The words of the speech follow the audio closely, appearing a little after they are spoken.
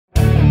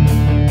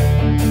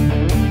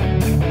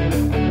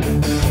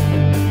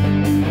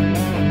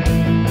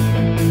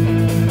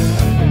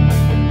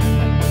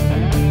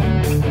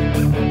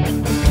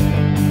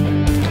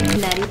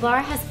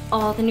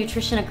all the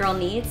nutrition a girl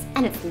needs,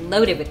 and it's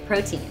loaded with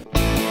protein.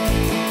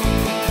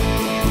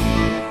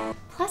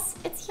 Plus,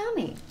 it's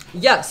yummy.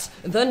 Yes,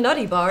 the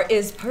Nutty Bar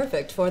is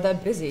perfect for the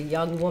busy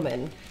young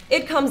woman.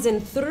 It comes in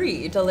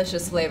 3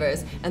 delicious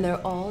flavors, and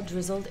they're all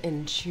drizzled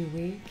in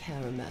chewy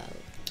caramel.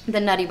 The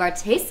Nutty Bar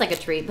tastes like a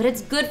treat, but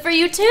it's good for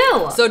you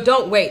too. So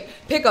don't wait.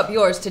 Pick up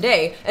yours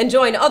today and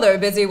join other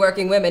busy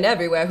working women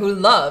everywhere who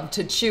love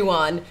to chew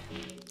on.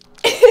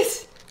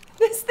 Is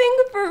this thing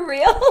for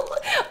real?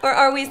 Or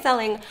are we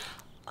selling...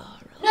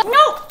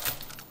 No!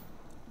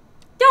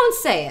 Don't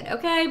say it,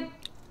 okay?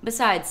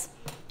 Besides,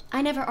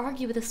 I never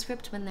argue with a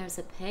script when there's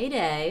a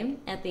payday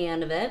at the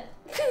end of it.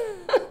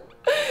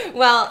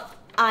 Well,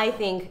 I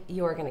think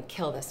you're gonna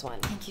kill this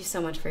one. Thank you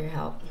so much for your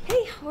help.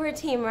 Hey, we're a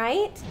team,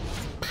 right?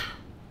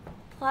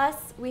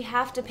 Plus, we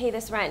have to pay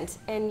this rent,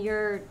 and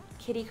your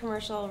kitty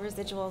commercial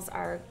residuals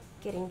are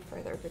getting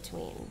further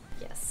between.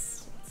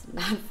 Yes, it's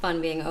not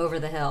fun being over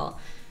the hill.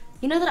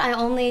 You know that I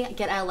only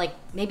get out like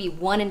maybe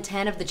 1 in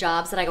 10 of the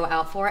jobs that I go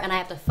out for, and I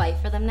have to fight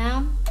for them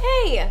now?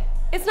 Hey,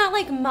 it's not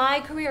like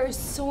my career is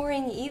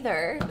soaring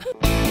either.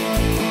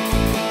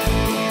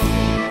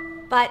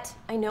 But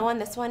I know on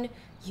this one,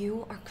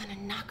 you are gonna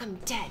knock them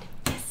dead.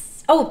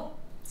 Yes. Oh,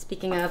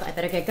 speaking of, I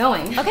better get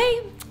going.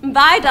 Okay,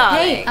 bye,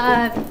 darling.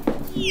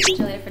 Hey, see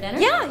you later for dinner?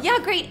 Yeah,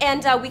 great.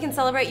 And we can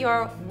celebrate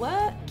your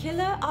what?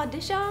 Killer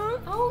audition?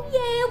 Oh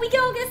yeah, we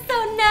gonna get so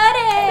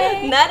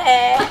nutty.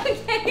 Nutty.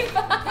 Okay,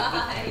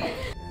 bye.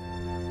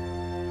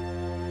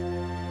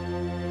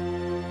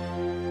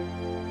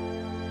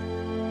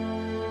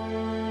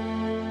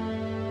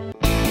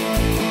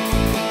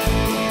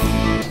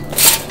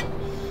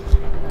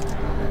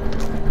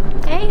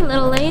 Hey,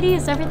 little lady,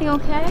 is everything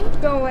okay?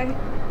 Go away.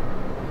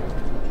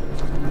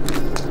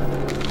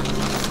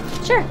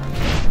 Sure.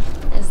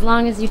 As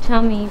long as you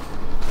tell me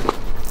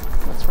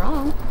what's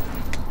wrong.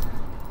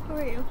 Who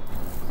are you?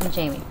 I'm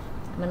Jamie.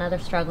 I'm another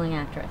struggling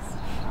actress.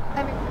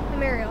 I'm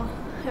Ariel.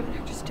 I'm an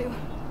actress too.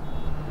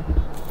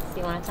 So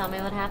you want to tell me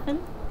what happened?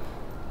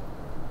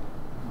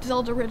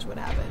 Zelda Ridgewood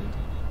happened.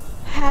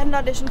 I had an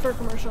audition for a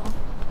commercial.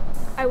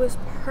 I was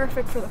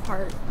perfect for the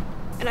part,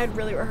 and I'd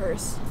really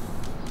rehearse.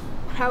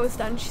 When I was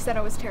done, she said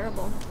I was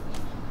terrible.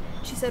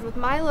 She said with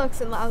my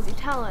looks and lousy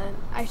talent,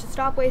 I should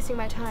stop wasting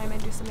my time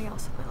and do something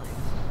else with my life.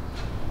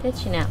 Did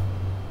she now?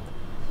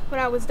 When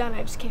I was done,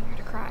 I just came here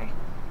to cry.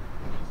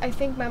 I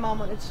think my mom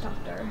wanted to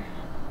talk to her.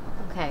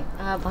 Okay,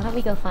 why don't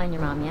we go find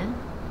your mom, yeah?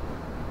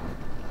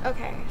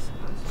 Okay, I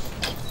suppose.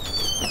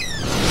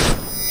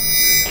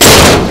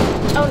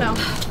 Oh no,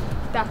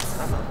 that's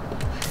my mom.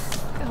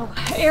 Oh,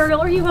 Ariel,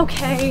 are you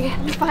okay?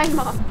 I'm fine,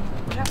 Mom.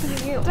 What happened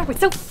to you? I was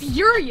so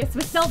furious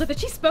with Zelda that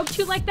she spoke to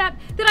you like that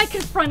I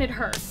confronted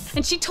her.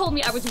 And she told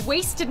me I was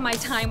wasted my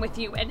time with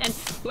you and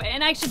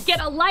I should get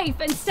a life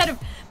instead of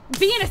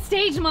being a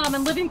stage mom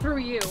and living through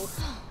you.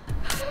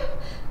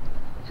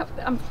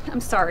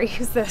 I'm sorry,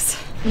 who's this?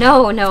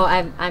 No,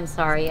 I'm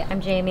sorry.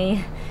 I'm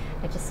Jamie.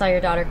 I just saw your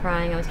daughter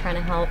crying. I was trying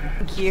to help.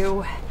 Thank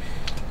you.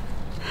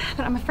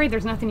 But I'm afraid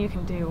there's nothing you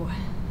can do.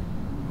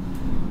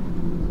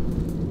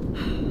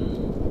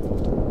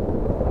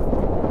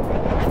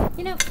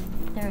 You know,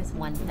 there is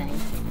one thing.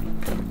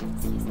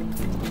 Excuse me.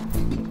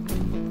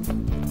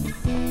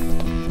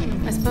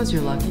 I suppose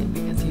you're lucky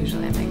because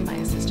usually I make my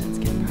assistants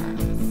get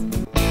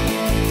perms.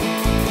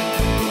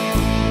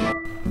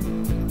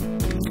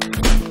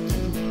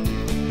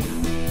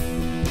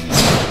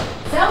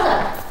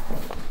 Zelda!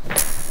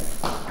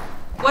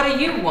 What do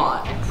you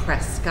want,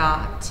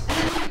 Prescott?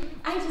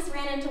 I just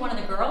ran into one of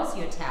the girls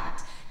you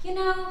attacked. You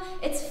know,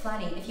 it's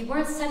funny. If you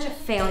weren't such a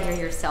failure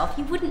yourself,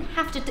 you wouldn't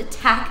have to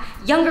attack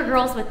younger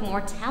girls with more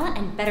talent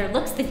and better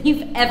looks than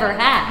you've ever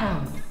had.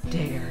 How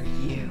dare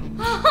you?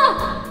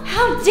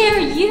 How dare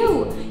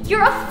you?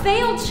 You're a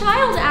failed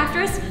child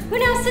actress who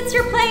now sits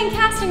here playing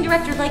casting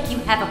director like you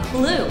have a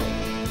clue.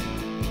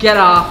 Get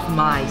off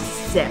my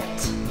set.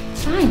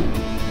 Fine.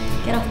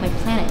 Get off my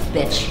planet,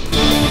 bitch.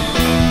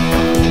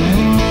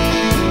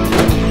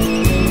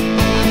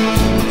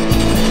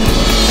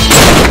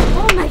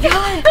 Oh my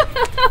god!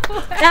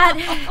 That...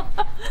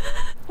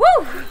 Woo!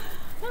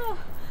 Oh,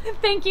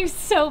 thank you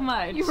so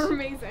much. You were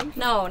amazing.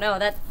 No,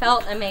 that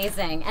felt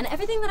amazing. And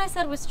everything that I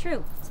said was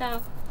true.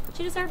 So,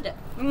 she deserved it.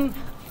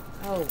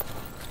 Oh,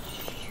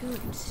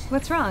 shoot.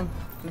 What's wrong?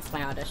 Missed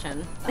my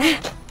audition. I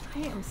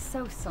am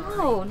so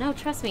sorry. No,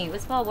 trust me. It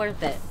was well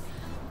worth it.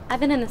 I've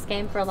been in this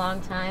game for a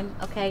long time.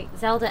 Okay,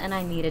 Zelda and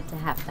I needed to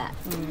have that.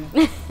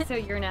 So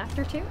you're an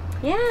actor too?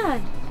 Yeah,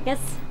 I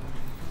guess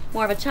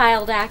more of a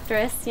child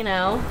actress, you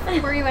know.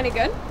 Were you any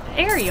good?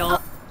 Ariel.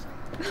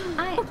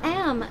 I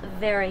am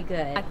very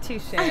good.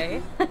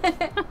 Touché.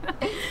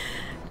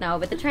 No,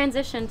 but the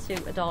transition to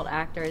adult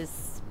actor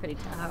is pretty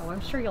tough. Oh,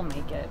 I'm sure you'll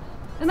make it.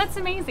 And that's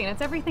amazing.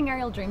 It's everything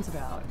Ariel dreams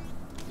about.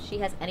 If she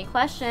has any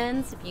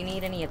questions, if you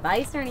need any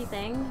advice or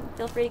anything,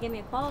 feel free to give me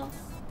a call.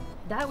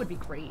 That would be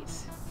great.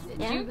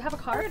 Yeah? Do you have a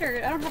card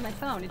or I don't have my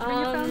phone? Did you bring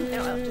your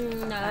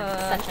phone? No.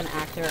 I'm such an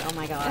actor. Oh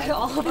my god.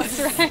 All of us,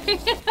 right?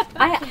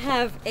 I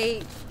have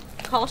a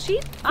call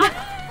sheet.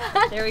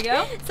 There we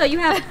go. So you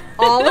have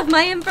all of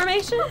my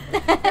information?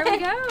 There we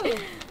go.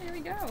 There we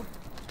go.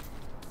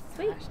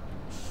 Sweet.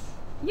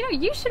 You know,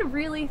 you should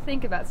really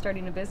think about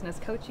starting a business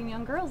coaching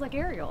young girls like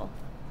Ariel.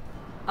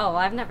 Oh,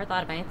 I've never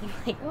thought of anything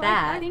like Well,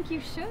 that. I think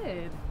you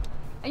should.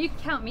 And you can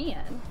count me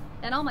in.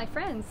 And all my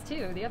friends,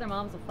 too. The other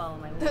moms will follow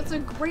my lead. That's a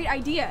great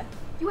idea.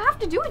 You have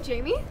to do it,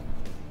 Jamie.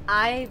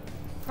 I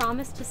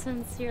promise to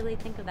sincerely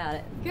think about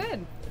it.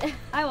 Good.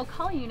 I will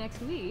call you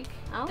next week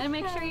and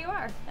make sure you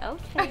are.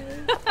 Okay.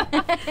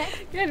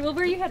 Good. Well,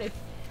 where are you headed?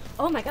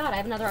 Oh my god, I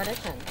have another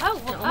audition.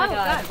 Oh, well, my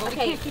god. Well,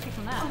 Okay. we can't keep you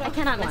from that. I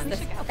cannot miss We this.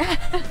 should go.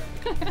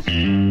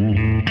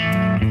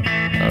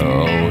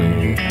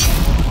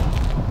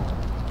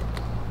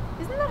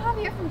 Isn't that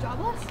Javier from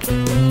Jobless?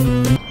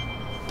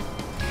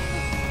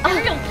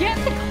 Ariel, get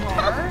in the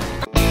car.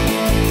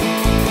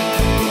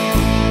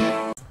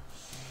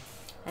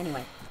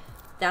 Anyway,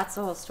 that's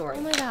the whole story.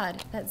 Oh my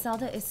god, that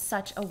Zelda is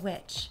such a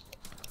witch.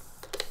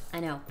 I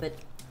know, but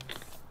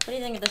what do you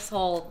think of this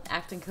whole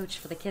acting coach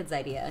for the kids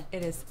idea?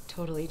 It is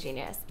totally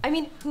genius. I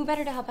mean, who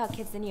better to help out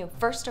kids than you?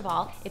 First of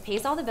all, it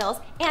pays all the bills,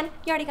 and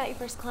you already got your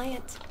first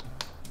client.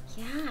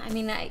 Yeah, I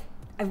mean, I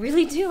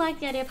really do like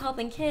the idea of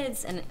helping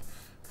kids, and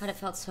God, it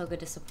felt so good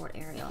to support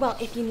Ariel. Well,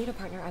 if you need a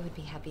partner, I would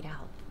be happy to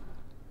help.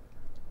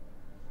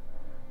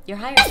 You're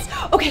hired.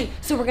 Okay,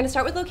 so we're gonna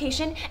start with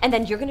location, and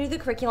then you're gonna do the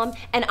curriculum,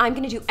 and I'm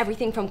gonna do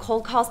everything from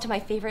cold calls to my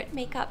favorite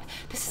makeup.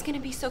 This is gonna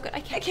be so good. I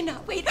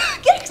cannot wait.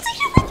 Get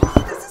excited with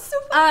me. This is so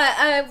fun.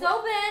 It's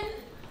open.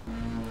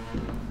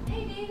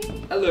 Hey,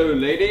 baby. Hello,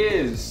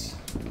 ladies.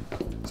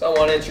 So I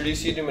want to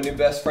introduce you to my new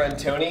best friend,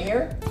 Tony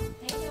here.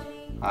 Hey,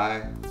 Tony.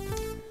 Hi.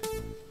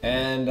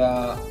 And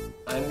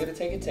I'm gonna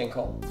take a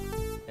tinkle,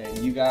 and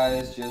you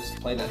guys just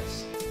play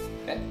nice.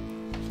 Okay?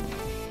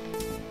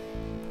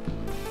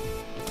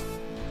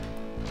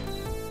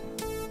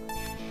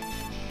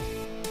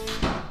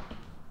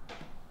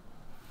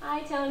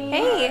 Hi, Tony.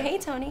 Hey,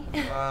 Tony.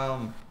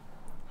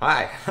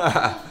 Hi.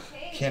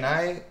 Can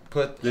I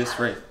put this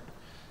right?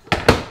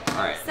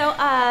 Alright. So,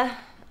 a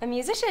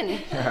musician.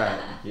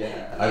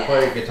 Yeah. I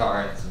play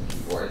guitar and some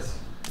keyboards.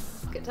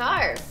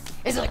 Guitar.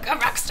 It's like a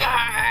rock star.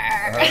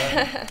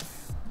 Yeah.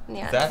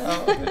 Yeah. Is that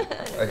how?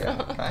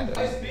 Okay, kind of.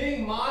 He's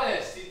being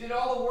modest. He did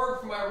all the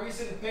work for my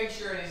recent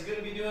picture, and he's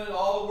gonna be doing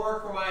all the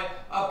work for my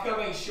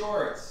upcoming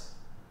shorts.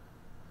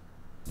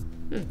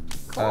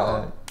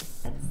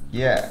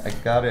 Yeah, I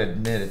gotta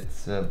admit,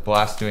 it's a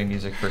blast doing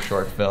music for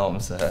short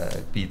films.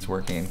 It beats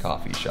working in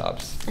coffee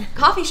shops.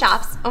 Coffee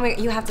shops. Oh my,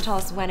 you have to tell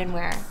us when and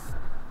where.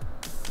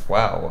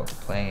 Wow, well,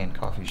 playing in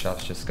coffee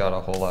shops just got a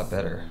whole lot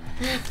better.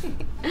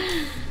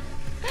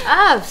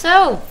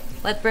 So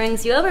what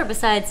brings you over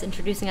besides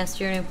introducing us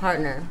to your new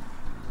partner?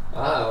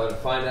 I want to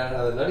find out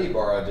how the Nutty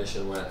Bar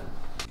audition went.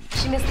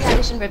 She missed the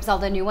audition, ripped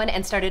Zelda a new one,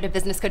 and started a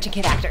business coaching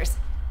kid actors.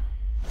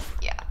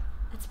 Yeah.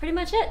 That's pretty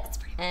much it.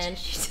 And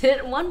she did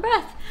it in one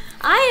breath.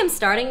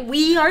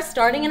 We are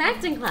starting an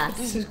acting class.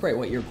 This is great.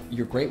 What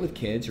you're great with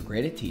kids, you're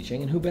great at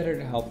teaching, and who better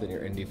to help than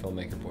your indie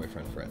filmmaker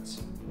boyfriend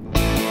Fritz?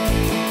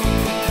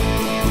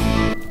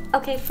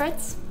 Okay,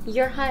 Fritz,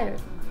 you're hired.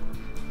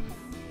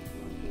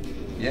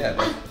 Yeah,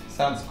 that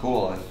sounds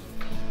cool. If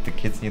the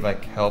kids need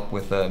like help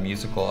with a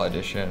musical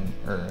audition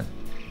or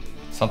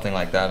something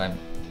like that, I'm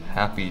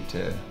happy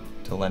to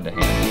lend a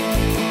hand.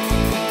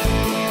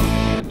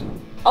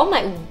 Oh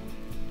my!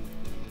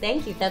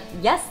 Thank you. That's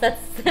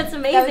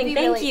amazing.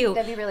 Thank you.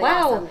 That'd be really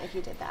wow. awesome if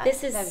you did that.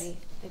 This is that'd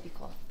be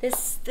cool.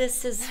 This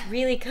is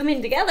really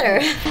coming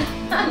together.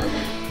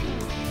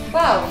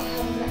 Wow.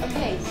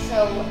 Okay,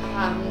 so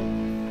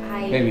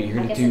Baby, you're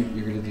gonna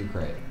do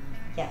great.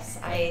 Yes,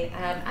 I'm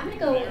gonna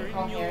go and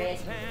call Harriet.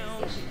 See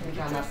if she can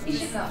drum up. You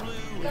should go.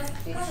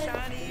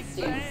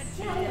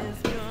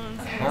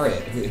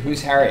 Harriet,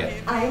 who's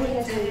Harriet? I'm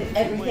gonna do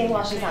everything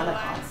while she's on the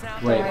call.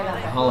 Don't Wait, worry about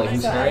her. Holly,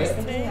 who's so I was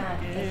Harriet? thinking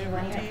that if you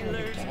want to hear it from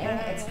the beginning,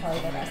 it's probably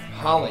the best.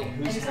 Holly,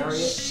 who's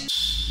Harriet?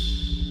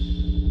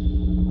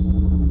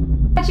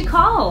 Glad you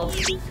called.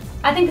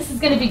 I think this is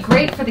going to be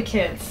great for the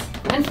kids.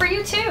 And for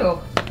you, too.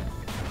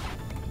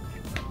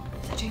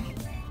 Is that Jamie?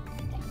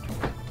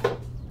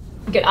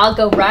 Good, I'll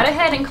go right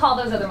ahead and call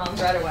those other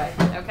moms right away,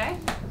 okay?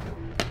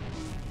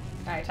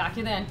 All right, talk to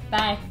you then.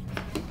 Bye.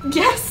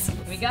 Yes!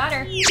 We got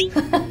her.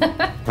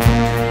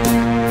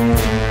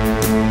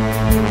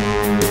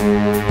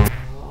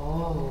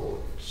 Oh,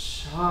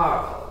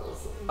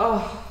 Charles.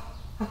 Oh.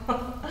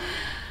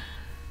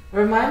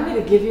 Remind me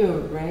to give you a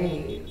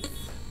raise.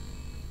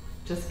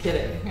 Just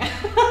kidding.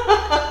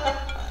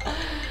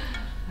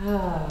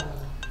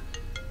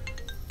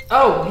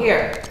 Oh,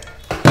 here.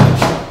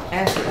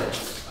 Answer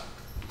this.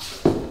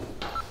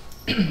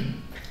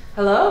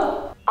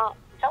 Hello?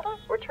 Zelda,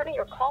 returning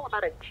your call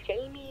about a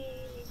Jamie.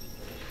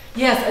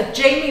 Yes, a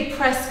Jamie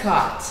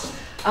Prescott.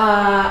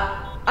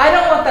 I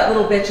don't want that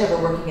little bitch ever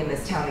working in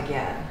this town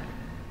again.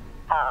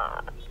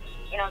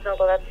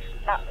 Zelda,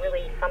 that's not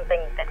really something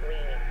that we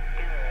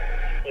do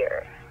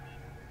here.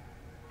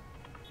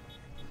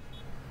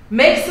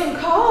 Make some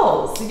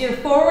calls.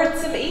 Forward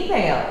some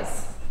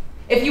emails.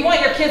 If you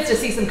want your kids to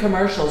see some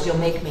commercials, you'll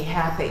make me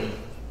happy.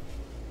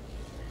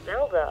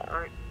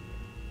 Zelda,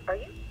 are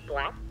you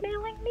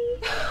blackmailing me?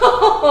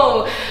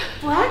 Oh,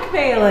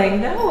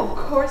 blackmailing? No, of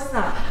course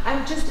not.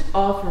 I'm just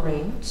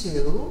offering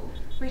to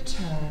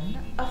return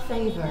a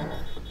favor.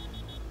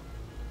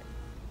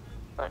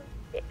 Well,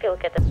 if you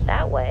look at it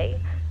that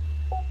way,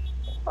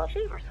 well, a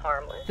favor's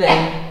harmless.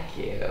 Thank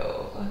you.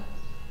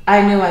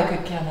 I knew I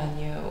could count on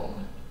you.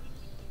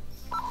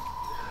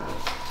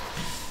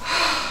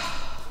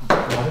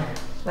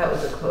 That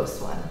was a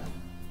close one.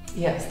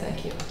 Yes,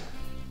 thank you.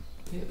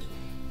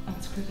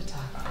 Unscrew the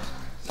top.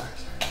 Sorry.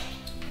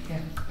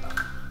 Here.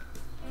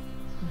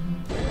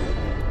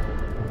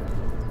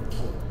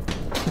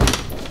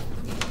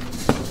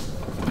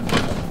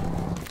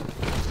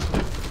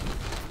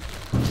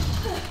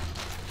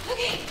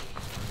 Okay.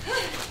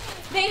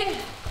 Made it.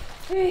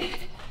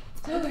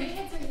 So my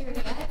hands are here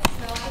yet,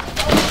 so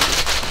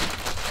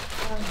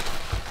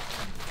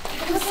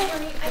it's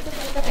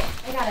okay.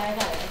 I got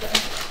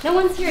it. No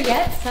one's here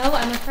yet, so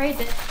I'm afraid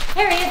that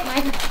Harriet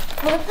might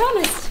have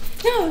promised.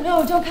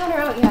 No, don't count her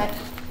out yet.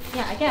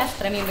 Yeah, I guess,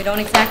 but I mean, we don't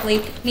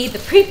exactly need the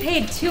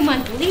prepaid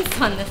 2-month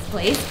lease on this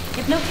place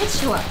if no kids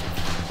show up.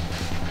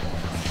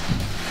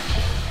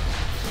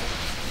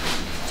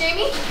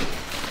 Jamie?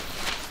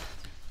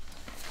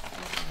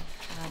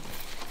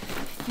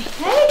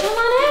 Hey, come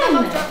on in.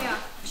 Mom, drop me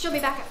off. She'll be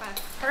back at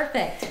 5.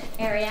 Perfect.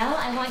 Ariel,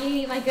 I want you to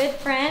meet my good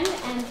friend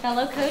and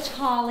fellow coach,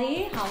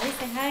 Holly. Holly,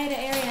 say hi to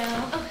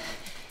Ariel. Oh,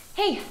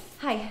 hey,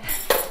 hi.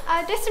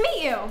 Nice to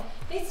meet you.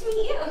 Nice to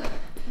meet you.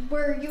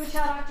 Were you a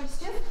child actress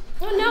too?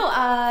 Oh no,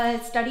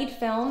 studied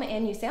film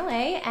in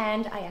UCLA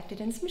and I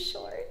acted in some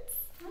shorts.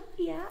 Oh,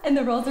 Yeah, and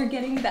the roles are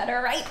getting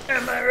better, right?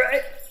 Am I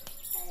right?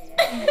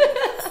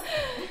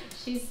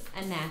 She's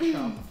a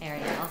natural,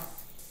 Ariel.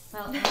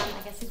 Well,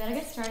 I guess we better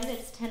get started.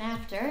 It's 10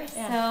 after,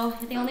 Yeah. so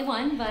you're the only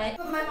one, but...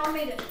 But my mom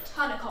made a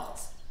ton of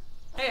calls.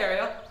 Hey,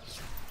 Ariel.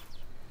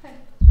 Hi.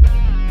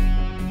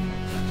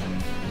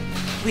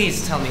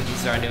 Please tell me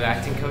these are our new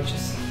acting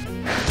coaches.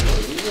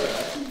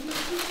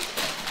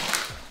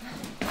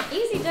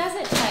 Easy does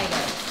it,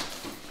 Tiger.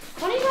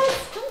 Why don't you guys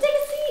come take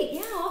a seat?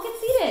 Yeah, I'll get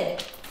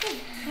seated.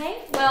 Okay,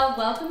 well,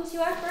 welcome to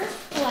our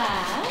first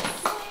class.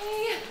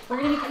 We're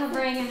going to be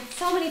covering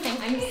so many things.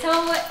 I'm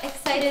so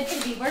excited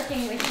to be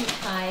working with you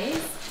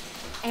guys.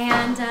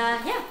 And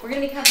yeah, we're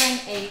going to be covering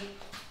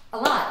a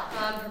lot,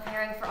 from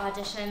preparing for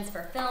auditions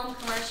for film,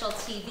 commercial,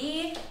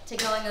 TV, to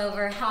going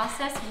over how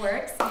process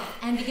works,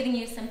 and be giving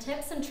you some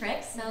tips and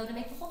tricks so to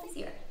make the whole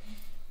easier.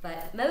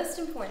 But most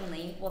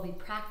importantly, we'll be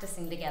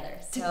practicing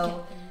together.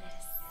 So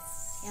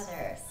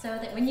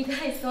that when you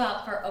guys go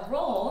out for a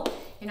role,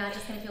 you're not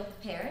just going to feel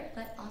prepared,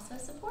 but also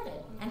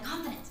supported and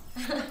confident.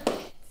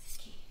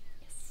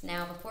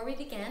 Now, before we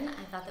begin,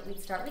 I thought that we'd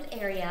start with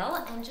Ariel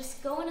and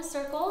just go in a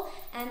circle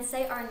and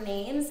say our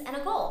names and a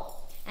goal.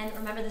 And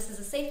remember, this is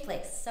a safe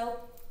place, so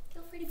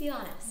feel free to be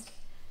honest.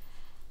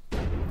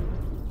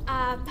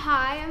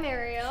 Hi, I'm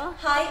Ariel.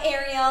 Hi,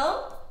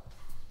 Ariel.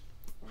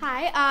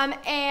 Hi,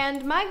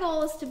 and my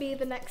goal is to be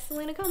the next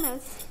Selena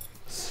Gomez.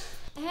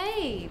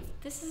 Hey,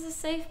 this is a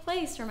safe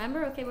place,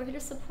 remember? Okay, we're here to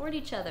support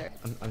each other.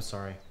 I'm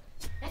sorry.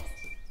 Next.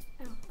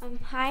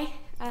 Hi,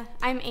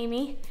 I'm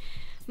Amy.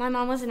 My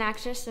mom was an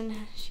actress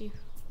and she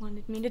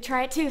wanted me to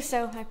try it too,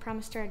 so I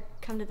promised her I'd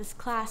come to this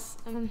class.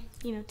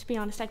 You know, to be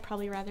honest, I'd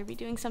probably rather be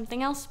doing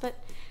something else, but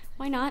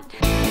why not?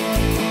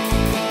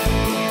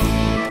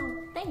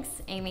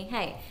 Thanks, Amy.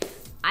 Hey,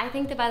 I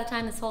think that by the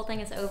time this whole thing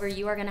is over,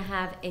 you are going to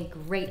have a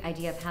great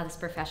idea of how this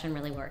profession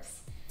really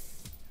works.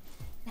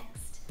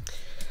 Next.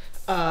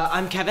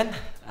 I'm Kevin.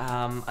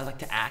 I like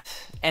to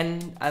act,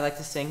 and I like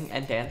to sing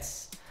and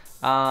dance.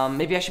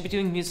 Maybe I should be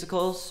doing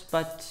musicals,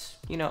 but,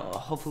 you know,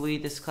 hopefully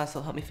this class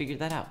will help me figure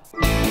that out.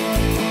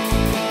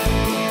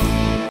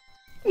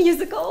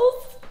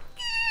 Musicals?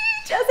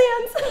 Jazz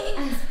hands.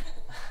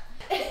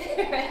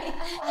 Right.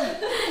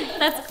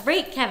 That's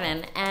great,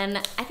 Kevin. And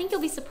I think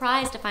you'll be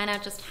surprised to find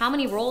out just how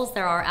many roles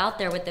there are out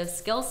there with those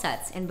skill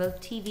sets in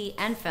both TV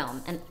and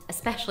film, and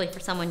especially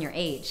for someone your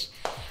age.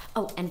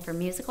 Oh, and for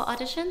musical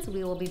auditions,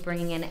 we will be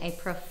bringing in a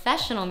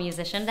professional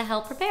musician to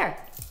help prepare.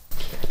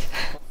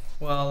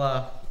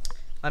 Well,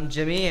 I'm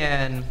Jimmy,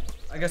 and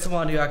I guess I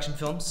want to do action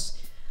films.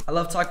 I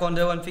love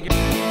Taekwondo and figure.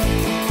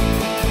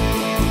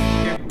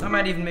 I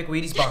might even make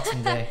Wheaties box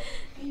someday.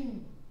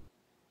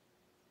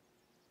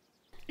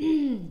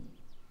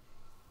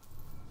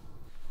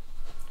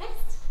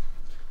 Next.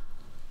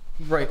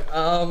 Right,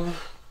 I'm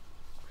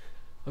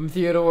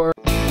Theodore,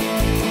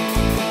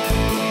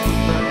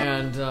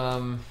 and,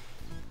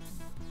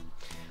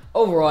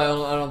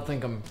 overall, I don't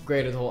think I'm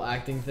great at the whole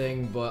acting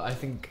thing, but I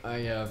think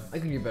I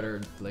can do better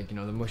at, like, you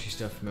know, the mushy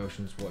stuff,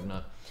 emotions,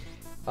 whatnot.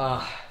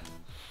 Well,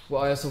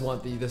 I also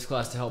want this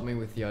class to help me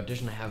with the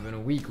audition I have in a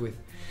week with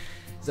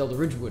Zelda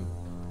Ridgewood.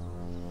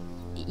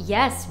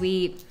 Yes,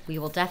 we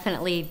will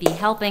definitely be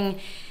helping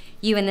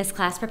you in this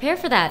class prepare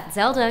for that.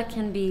 Zelda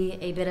can be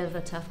a bit of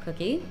a tough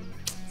cookie,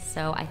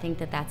 so I think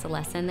that that's a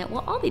lesson that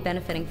we'll all be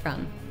benefiting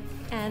from.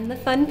 And the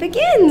fun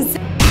begins!